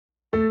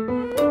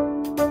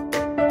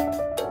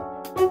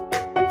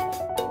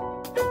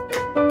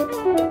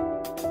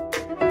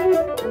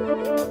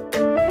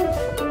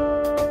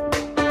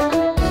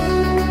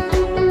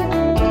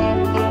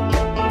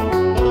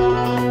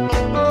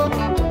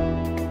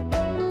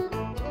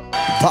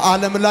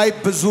በዓለም ላይ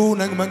ብዙ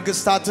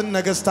መንግስታትን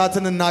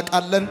ነገስታትን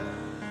እናቃለን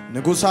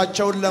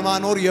ንጉሳቸውን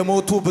ለማኖር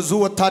የሞቱ ብዙ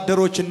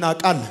ወታደሮች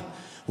እናቃለን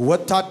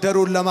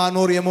ወታደሩን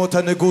ለማኖር የሞተ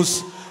ንጉስ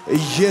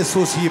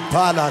ኢየሱስ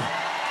ይባላል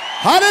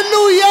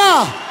ሃሌሉያ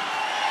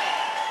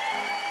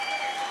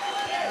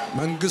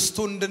መንግስቱ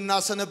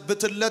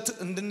እንድናሰነብትለት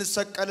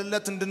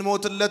እንድንሰቀልለት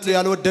እንድንሞትለት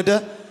ያልወደደ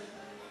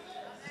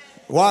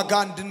ዋጋ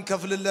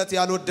እንድንከፍልለት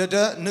ያልወደደ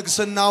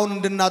ንግስናውን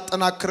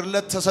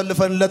እንድናጠናክርለት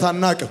ተሰልፈንለት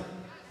አናቅም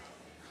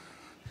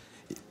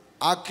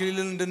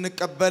አክሊልን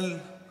እንድንቀበል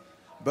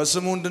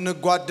በስሙ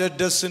እንድንጓደድ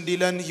ደስ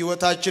እንዲለን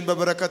ህይወታችን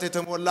በበረከት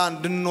የተሞላ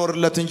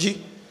እንድንኖርለት እንጂ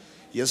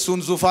የሱን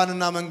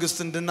ዙፋንና መንግስት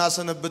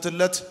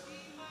እንድናሰነብትለት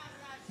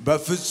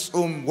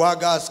በፍጹም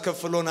ዋጋ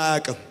አስከፍሎን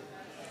አያቅም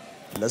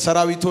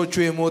ለሰራዊቶቹ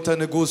የሞተ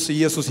ንጉስ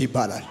ኢየሱስ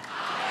ይባላል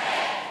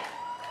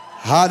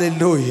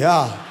ሃሌሉያ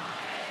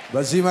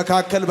በዚህ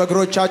መካከል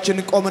በእግሮቻችን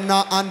ቆምና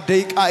አንድ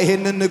ደቂቃ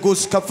ይሄንን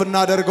ንጉስ ከፍ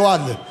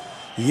እናደርገዋለን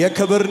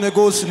የክብር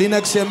ንጉስ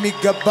ሊነግስ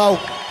የሚገባው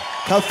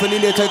ከፍ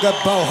ሊል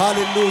የተገባው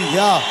ሃሌሉያ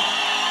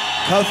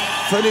ከፍ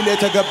ሊል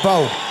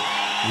የተገባው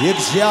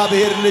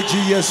የእግዚአብሔር ልጅ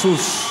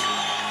ኢየሱስ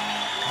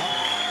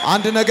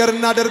አንድ ነገር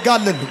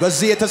እናደርጋለን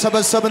በዚህ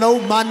የተሰበሰብነው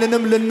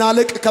ማንንም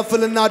ልናልቅ ከፍ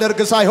ልናደርግ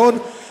ሳይሆን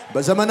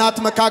በዘመናት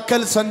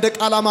መካከል ሰንደቅ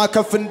ዓላማ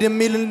ከፍ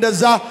እንደሚል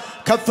እንደዛ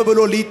ከፍ ብሎ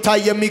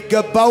ሊታይ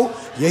የሚገባው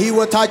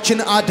የህይወታችን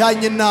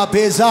አዳኝና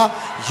ቤዛ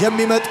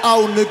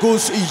የሚመጣው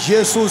ንጉስ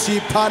ኢየሱስ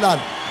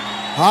ይባላል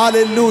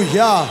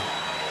ሃሌሉያ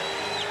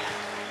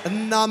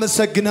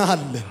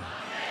እናመሰግናለን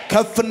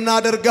ከፍ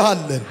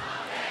እናደርጋለን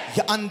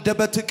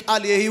የአንደበት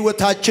ቃል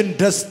የህይወታችን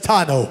ደስታ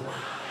ነው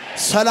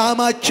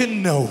ሰላማችን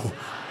ነው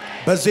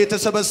በዚህ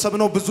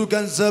የተሰበሰብነው ብዙ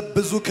ገንዘብ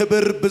ብዙ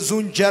ክብር ብዙ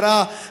እንጀራ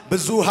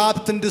ብዙ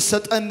ሀብት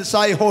እንድሰጠን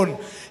ሳይሆን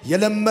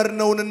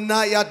የለመርነውንና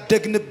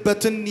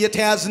ያደግንበትን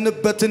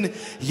የተያዝንበትን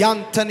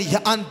ያንተን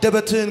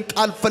የአንደበትን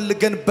ቃል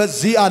ፈልገን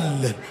በዚህ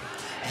አለን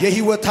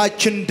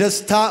የህይወታችን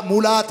ደስታ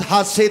ሙላት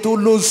ሐሴት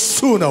ሁሉ እሱ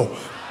ነው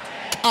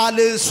ቃል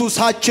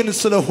ሱሳችን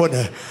ስለሆነ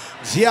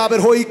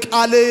እግዚአብሔር ሆይ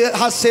ቃል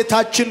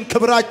ሐሴታችን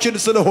ክብራችን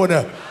ስለሆነ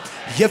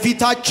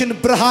የፊታችን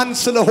ብርሃን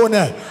ስለሆነ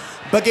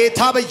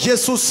በጌታ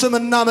በኢየሱስ ስም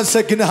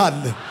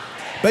እናመሰግንሃለን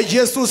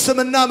በኢየሱስ ስም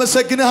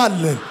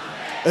እናመሰግንሃለን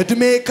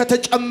እድሜ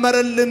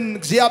ከተጨመረልን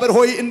እግዚአብሔር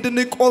ሆይ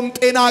እንድንቆም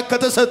ጤና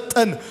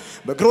ከተሰጠን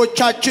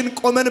በእግሮቻችን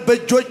ቆመን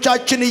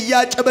በእጆቻችን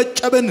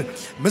እያጨበጨብን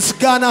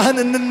ምስጋናህን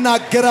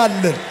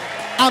እንናገራለን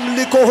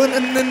አምልኮህን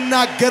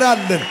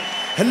እንናገራለን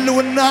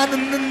ህልውናህን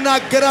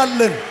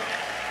እንናገራለን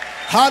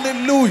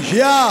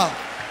ሃሌሉያ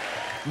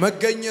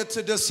መገኘት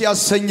ደስ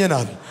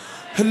ያሰኘናል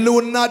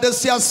ህልውና ደስ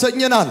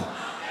ያሰኘናል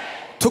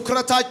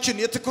ትኩረታችን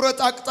የትኩረት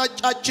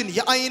አቅጣጫችን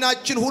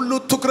የአይናችን ሁሉ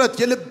ትኩረት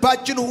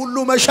የልባችን ሁሉ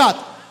መሻት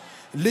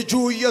ልጁ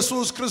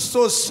ኢየሱስ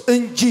ክርስቶስ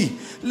እንጂ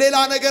ሌላ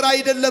ነገር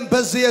አይደለም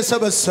በዚህ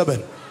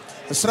የሰበሰበን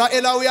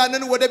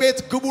እስራኤላውያንን ወደ ቤት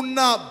ግቡና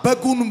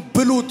በጉን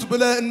ብሉት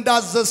ብለ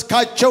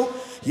እንዳዘዝካቸው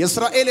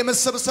የእስራኤል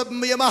የመሰብሰብ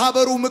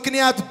የማህበሩ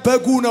ምክንያት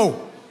በጉ ነው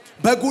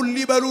በጉን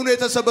ሊበሉ ነው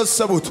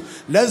የተሰበሰቡት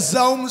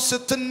ለዛውም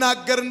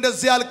ስትናገር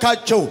እንደዚህ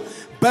ያልካቸው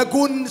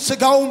በጉን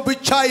ስጋውን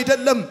ብቻ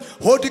አይደለም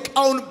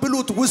ሆድቃውን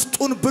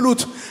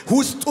ብሉት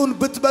ውስጡን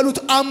ብትበሉት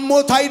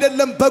አሞት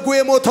አይደለም በጉ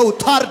የሞተው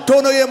ታርዶ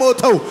ነው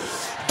የሞተው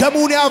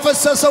ደሙን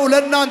ያፈሰሰው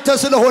ለናንተ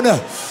ስለሆነ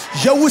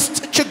የውስጥ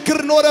ችግር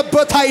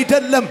ኖረበት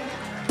አይደለም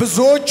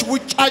ብዙዎች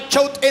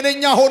ውጫቸው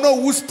ጤነኛ ሆኖ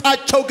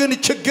ውስጣቸው ግን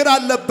ችግር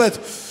አለበት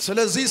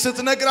ስለዚህ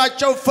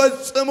ስትነግራቸው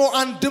ፈጽሞ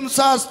አንድም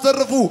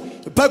ሳያስተርፉ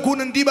በጉን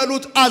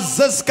እንዲበሉት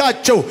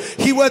አዘዝካቸው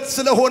ህይወት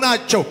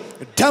ስለሆናቸው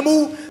ደሙ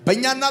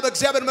በእኛና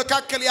በእግዚአብሔር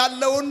መካከል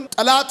ያለውን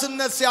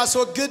ጠላትነት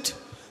ሲያስወግድ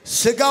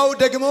ስጋው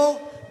ደግሞ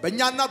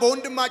በእኛና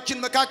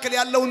በወንድማችን መካከል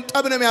ያለውን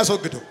ጠብ ነው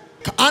የሚያስወግደው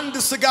ከአንድ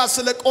ስጋ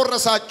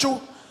ስለቆረሳችሁ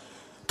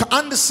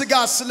ከአንድ ስጋ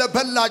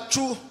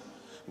ስለበላችሁ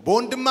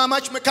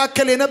በወንድማማች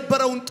መካከል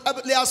የነበረውን ጠብ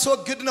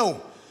ሊያስወግድ ነው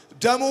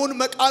ደሙን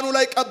መቃኑ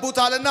ላይ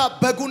ቀቡታልና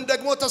በጉን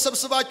ደግሞ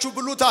ተሰብስባችሁ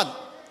ብሉታል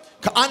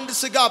ከአንድ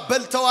ስጋ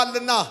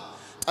በልተዋልና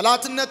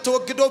ጠላትነት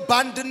ተወግዶ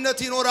በአንድነት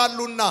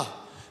ይኖራሉና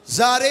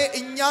ዛሬ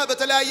እኛ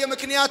በተለያየ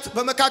ምክንያት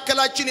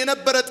በመካከላችን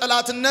የነበረ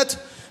ጠላትነት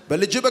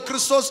በልጅ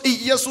በክርስቶስ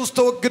ኢየሱስ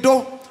ተወግዶ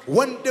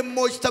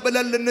ወንድሞች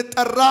ተብለን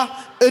ልንጠራ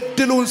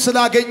እድሉን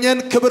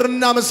ስላገኘን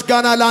ክብርና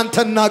ምስጋና ላንተ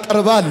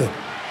እናቀርባለን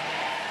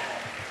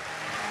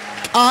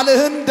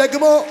ቃልህን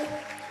ደግሞ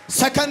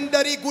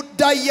ሰከንደሪ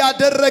ጉዳይ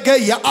ያደረገ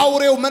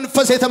የአውሬው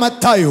መንፈስ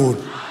የተመታ ይሁን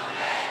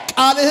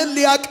ቃልህን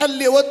ሊያቀል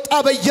የወጣ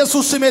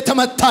በኢየሱስ ስም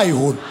የተመታ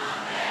ይሁን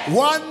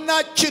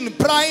ዋናችን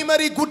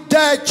ፕራይመሪ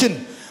ጉዳያችን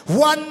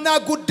ዋና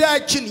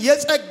ጉዳያችን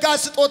የጸጋ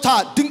ስጦታ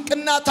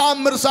ድንቅና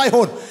ተአምር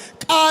ሳይሆን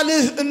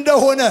ቃልህ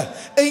እንደሆነ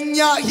እኛ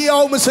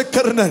ሕያው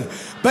ምስክር ነን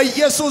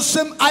በኢየሱስ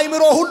ስም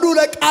አይምሮ ሁሉ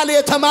ለቃል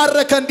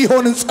የተማረከ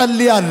እንዲሆን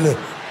እንጸልያለን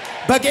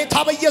በጌታ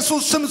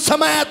በኢየሱስ ስም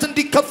ሰማያት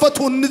እንዲከፈቱ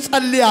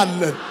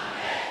እንጸልያለን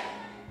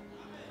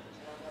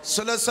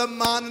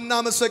ስለሰማን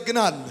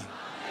እናመሰግናለን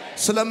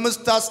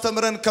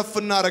ስለምስታስተምረን ከፍ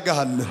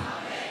እናረጋለን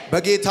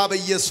በጌታ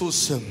በኢየሱስ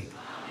ስም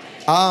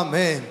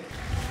አሜን